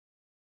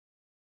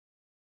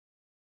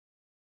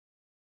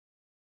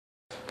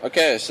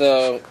Okay,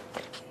 so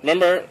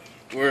remember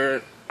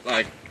we're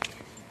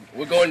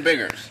going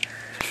bigger.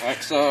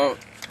 Alright, so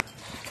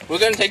we're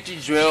gonna take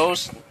these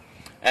drills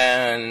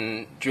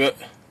and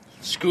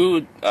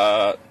screw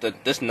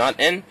this nut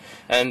in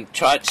and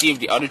try to see if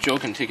the other drill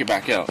can take it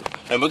back out.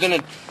 And we're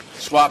gonna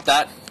swap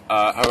that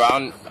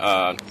around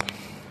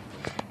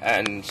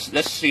and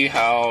let's see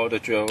how the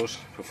drills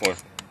perform.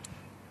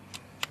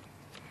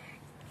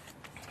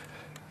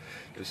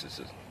 This is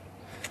it.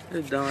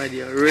 That's a dumb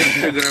idea. Your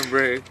wrists are gonna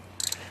break.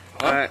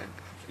 Huh?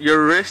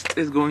 Your wrist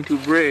is going to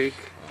break.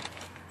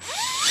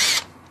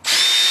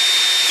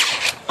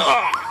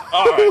 Alright.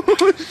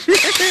 Oh shit!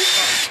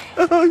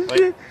 Oh Wait,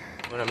 shit!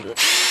 what I'm doing?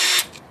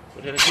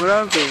 What did I do? What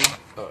happened?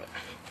 Alright.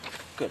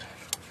 Good.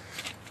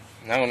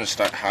 Now I'm gonna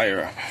start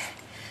higher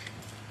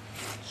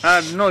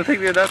up. No, take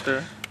the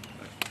adapter.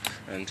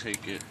 And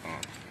take it on.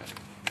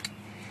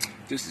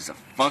 This is a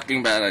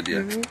fucking bad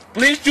idea.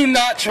 Please do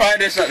not try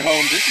this at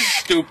home. This is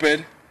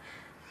stupid.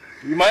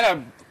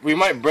 We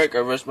might break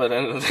our wrist by the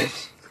end of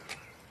this.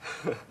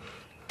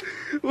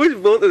 Which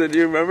bolt is it? Do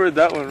you remember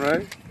that one,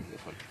 right?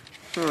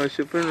 Oh, I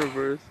should put in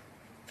reverse.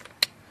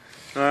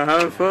 Alright,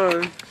 having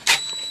fun.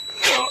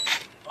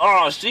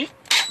 Oh, see?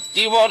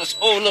 Dewalt is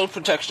all load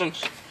protection.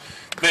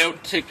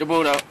 Belt, take the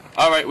bolt out.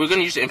 Alright, we're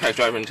gonna use the impact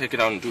driver and take it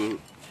out and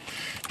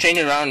change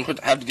it around and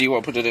have the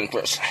Dewalt put it in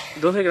first.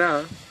 Don't take it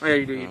out. Oh yeah,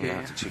 you do, you do. I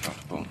have to take out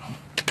the bolt.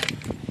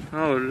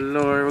 Oh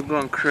lord, we're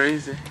going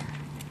crazy.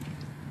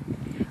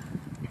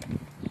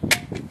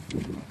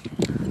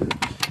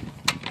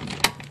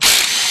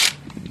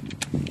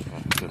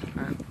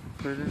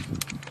 Put it in.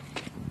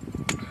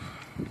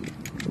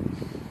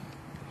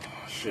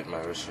 Oh, shit, my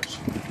wrist hurts.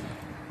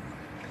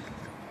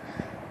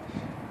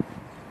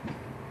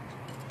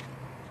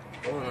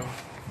 Oh no.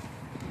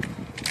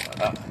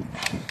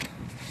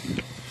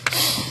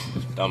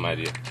 Dumb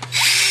idea.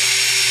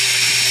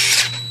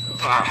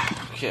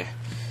 Okay.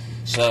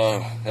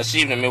 So, let's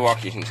see if the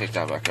Milwaukee can take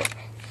that back up.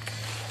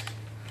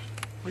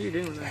 What are you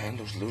doing with The that?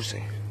 handle's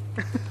losing.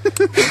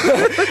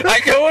 I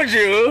told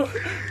you!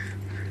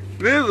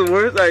 This is the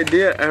worst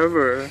idea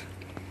ever.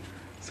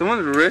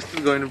 Someone's wrist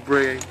is going to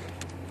break.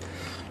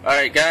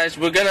 Alright guys,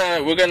 we're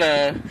gonna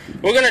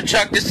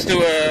chuck this to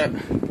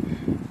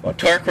a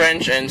torque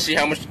wrench and see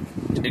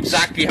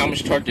exactly how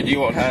much torque the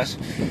Dewalt has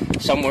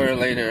somewhere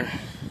later.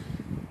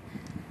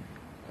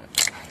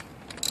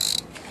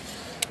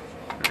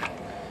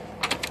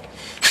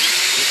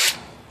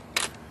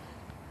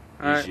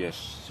 Alright.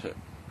 Yes.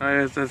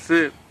 Alright, that's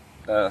it.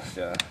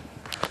 Yeah.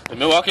 The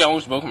Milwaukee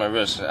almost broke my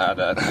wrist at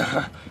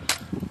that.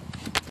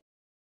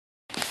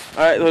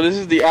 Alright, so this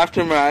is the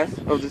aftermath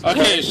of this.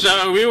 Okay,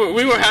 so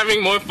we were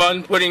having more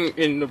fun putting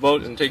in the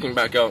bolt and taking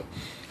back out.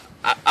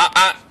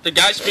 The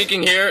guy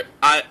speaking here,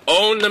 I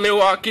own the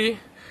Milwaukee,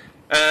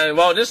 and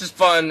while this is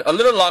fun, a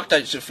little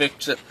Loctite should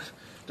fix it.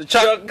 The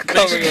chuck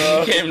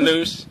basically came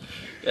loose.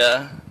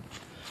 Yeah.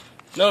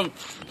 No,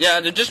 yeah,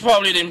 they just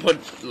probably didn't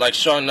put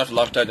strong enough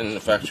Loctite in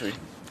the factory.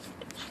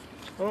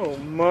 Oh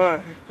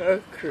my,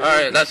 that's crazy.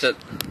 Alright, that's it.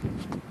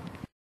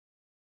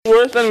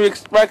 Worse than we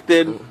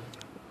expected.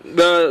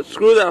 The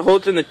screw that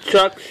holds in the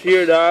chuck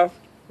sheared off.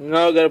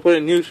 Now I gotta put a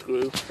new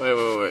screw.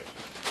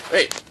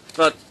 Wait,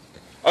 but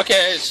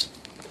okay,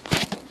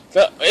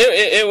 so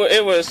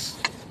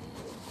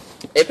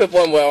it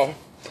performed well.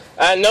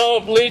 And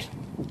no, please,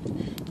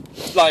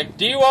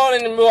 Dewalt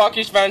and the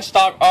Milwaukee's fans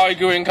stop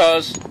arguing,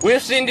 cause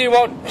we've seen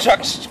Dewalt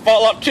chucks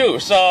fall up too.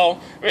 So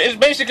it's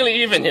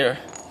basically even here.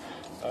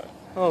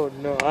 Oh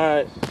no!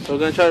 Alright, so we're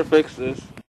gonna try to fix this.